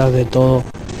está detrás de todo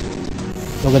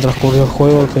lo que transcurrió el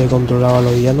juego, que controlaba a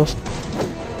los villanos.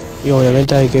 Y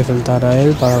obviamente hay que enfrentar a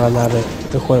él para ganar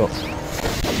el juego.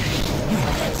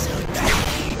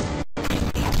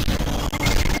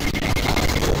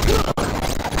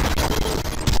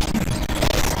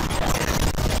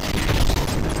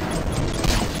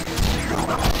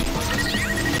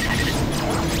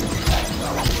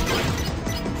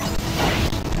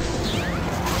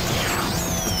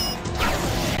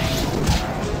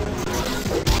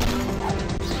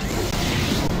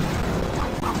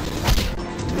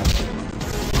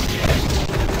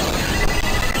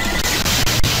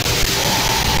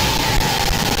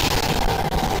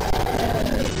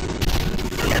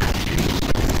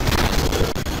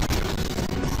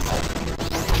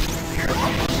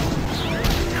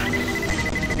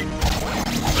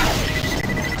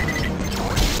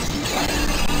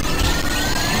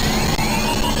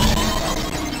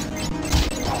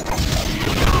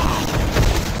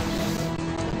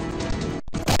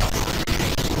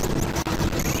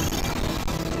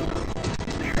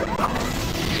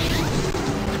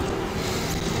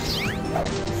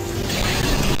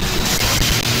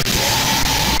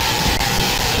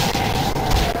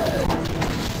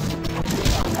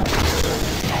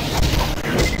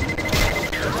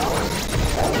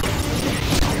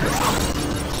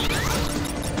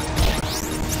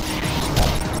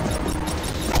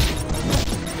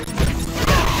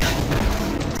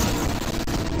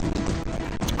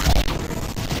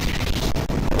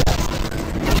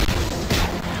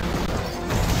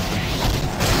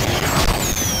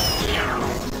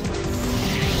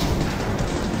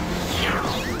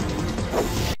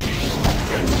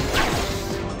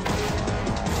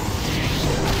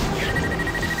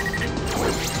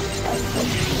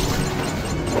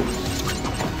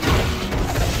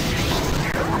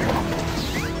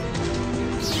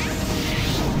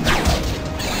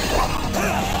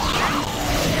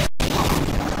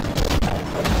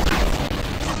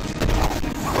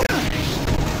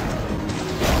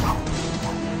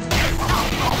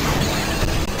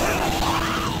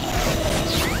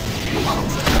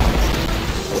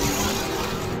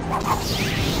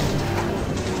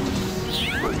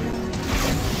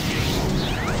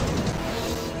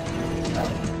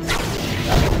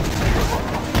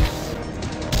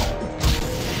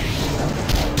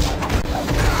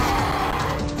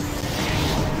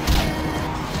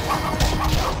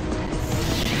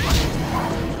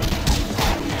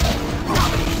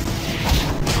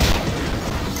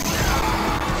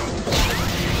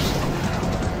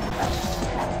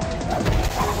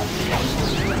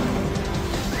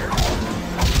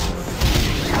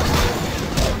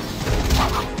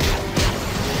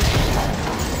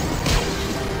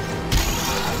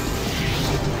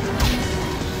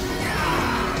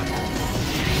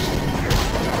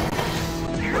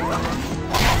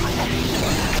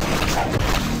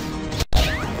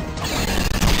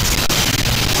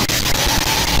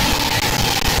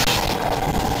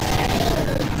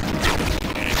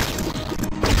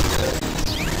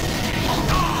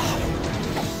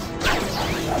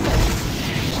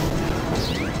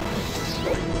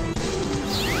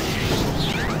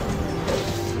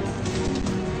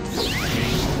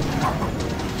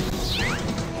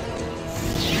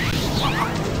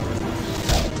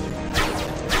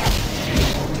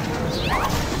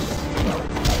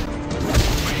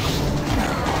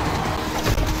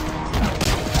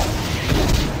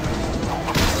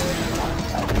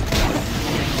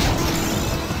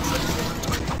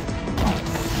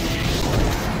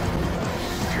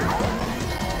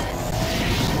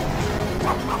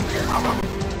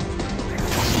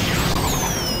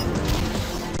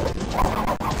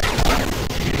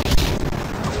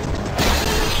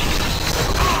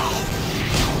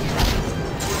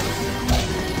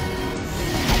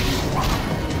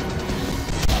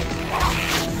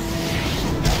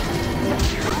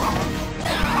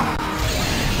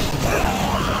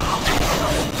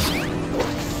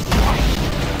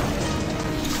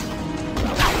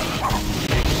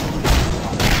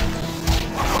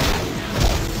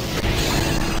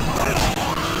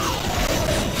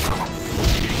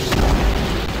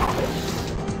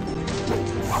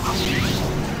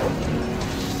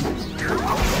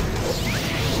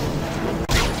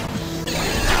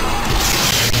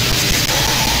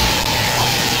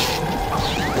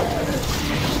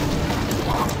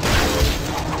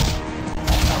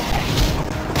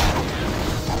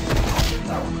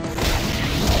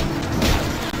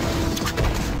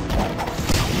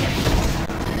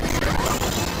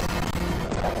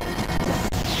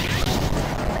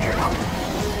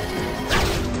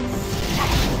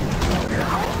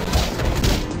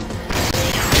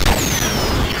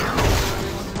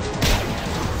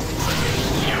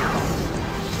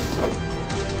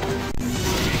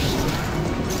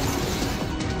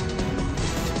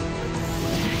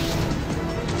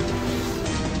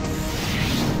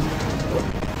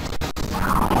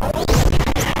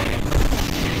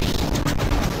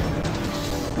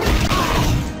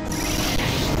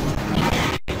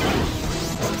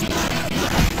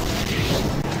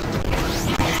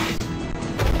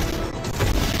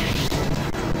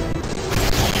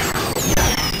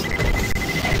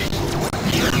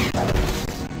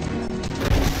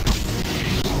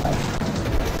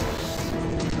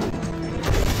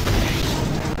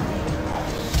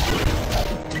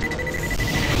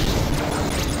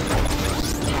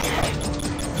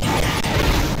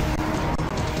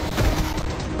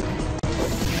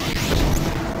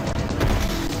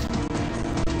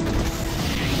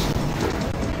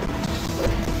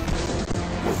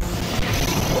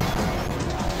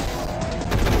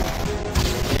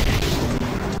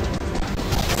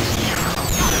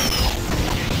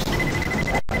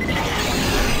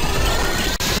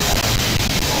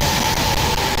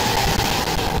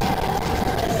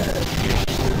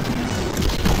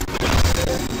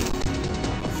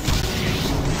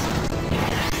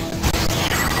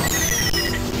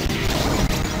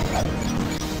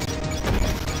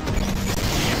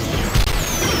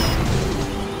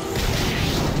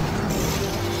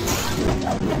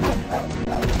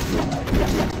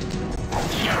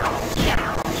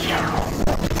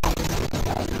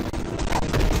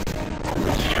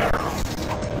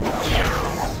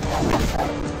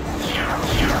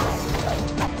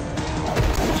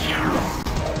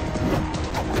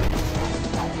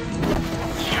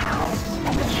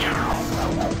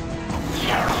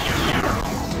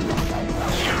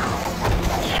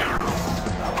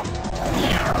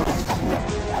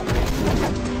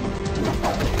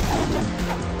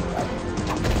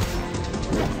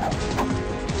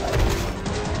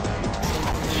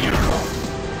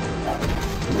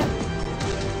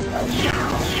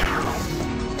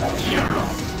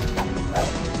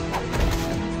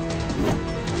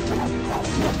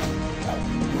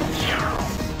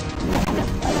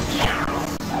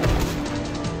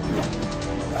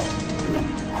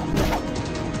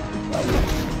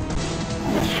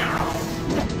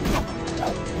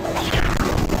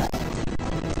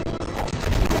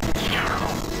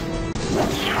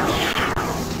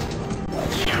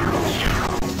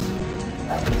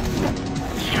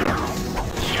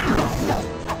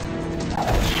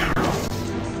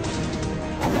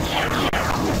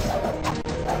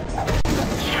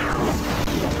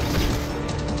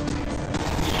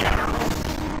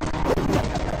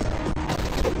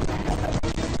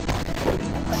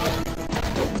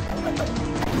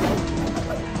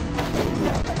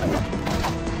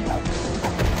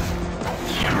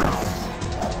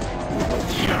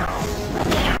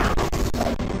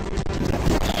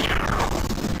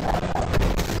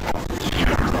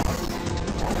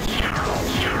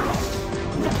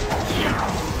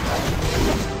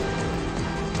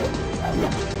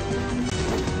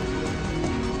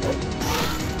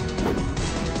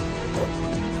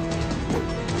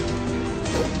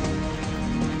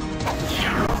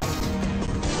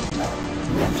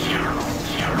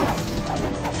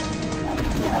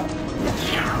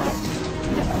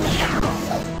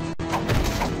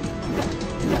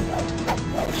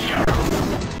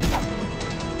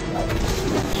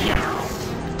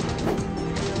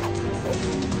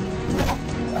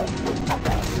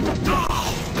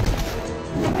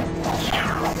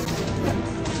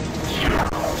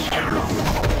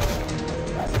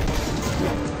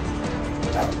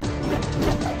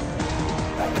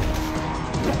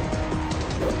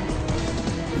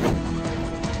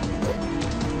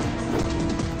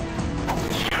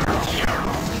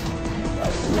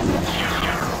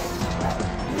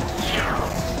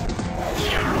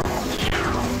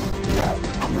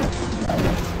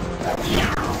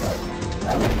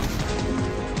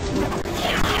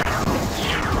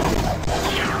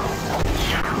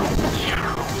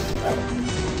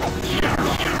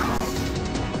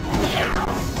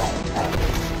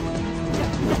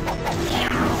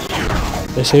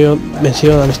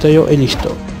 Vencieron al misterio y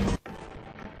listo.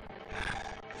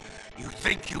 You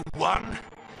think you won?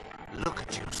 Look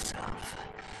at yourself.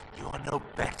 You're no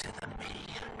better than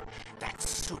me. That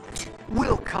suit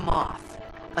will come off.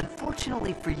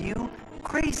 Unfortunately for you,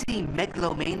 crazy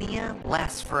megalomania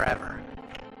lasts forever.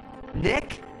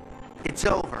 Nick, it's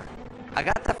over. I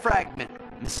got the fragment.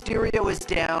 Mysterio is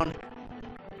down.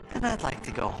 And I'd like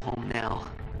to go home now.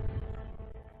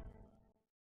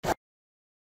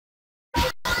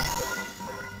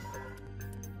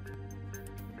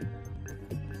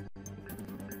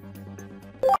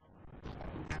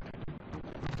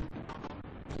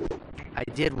 I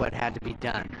did what had to be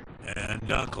done.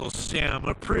 And Uncle Sam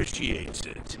appreciates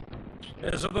it.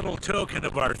 As a little token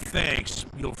of our thanks,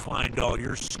 you'll find all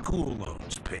your school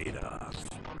loans paid off.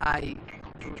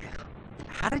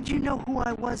 How did you know who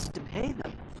I was to pay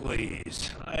them?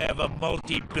 Please, I have a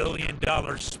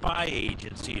multi-billion-dollar spy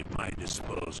agency at my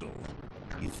disposal.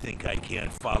 You think I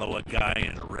can't follow a guy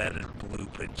in red and blue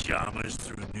pajamas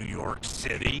through New York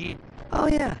City? Oh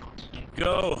yeah.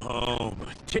 Go home.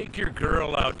 Take your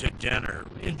girl out to dinner.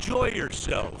 Enjoy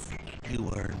yourself.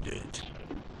 You earned it.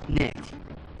 Nick,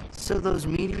 so those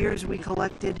meteors we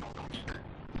collected,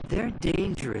 they're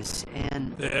dangerous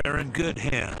and... They're in good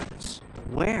hands.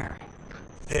 Where?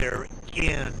 They're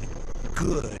in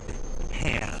good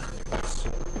hands.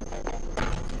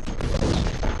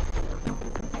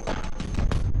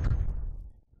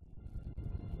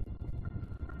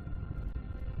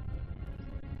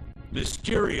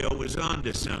 Mysterio is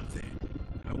onto something.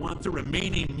 I want the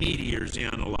remaining meteors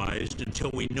analyzed until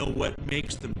we know what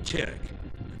makes them tick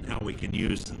and how we can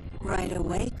use them. Right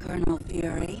away, Colonel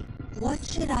Fury. What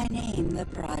should I name the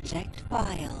project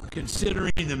file?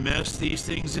 Considering the mess these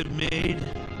things have made,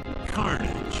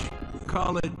 Carnage.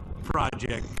 Call it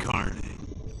Project Carnage.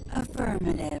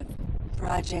 Affirmative.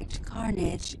 Project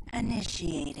Carnage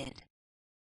initiated.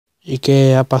 ¿Y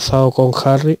qué ha pasado con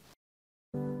Harry?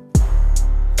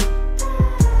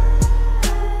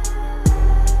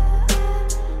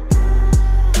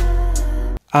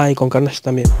 Ah, y con Carnage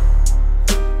también.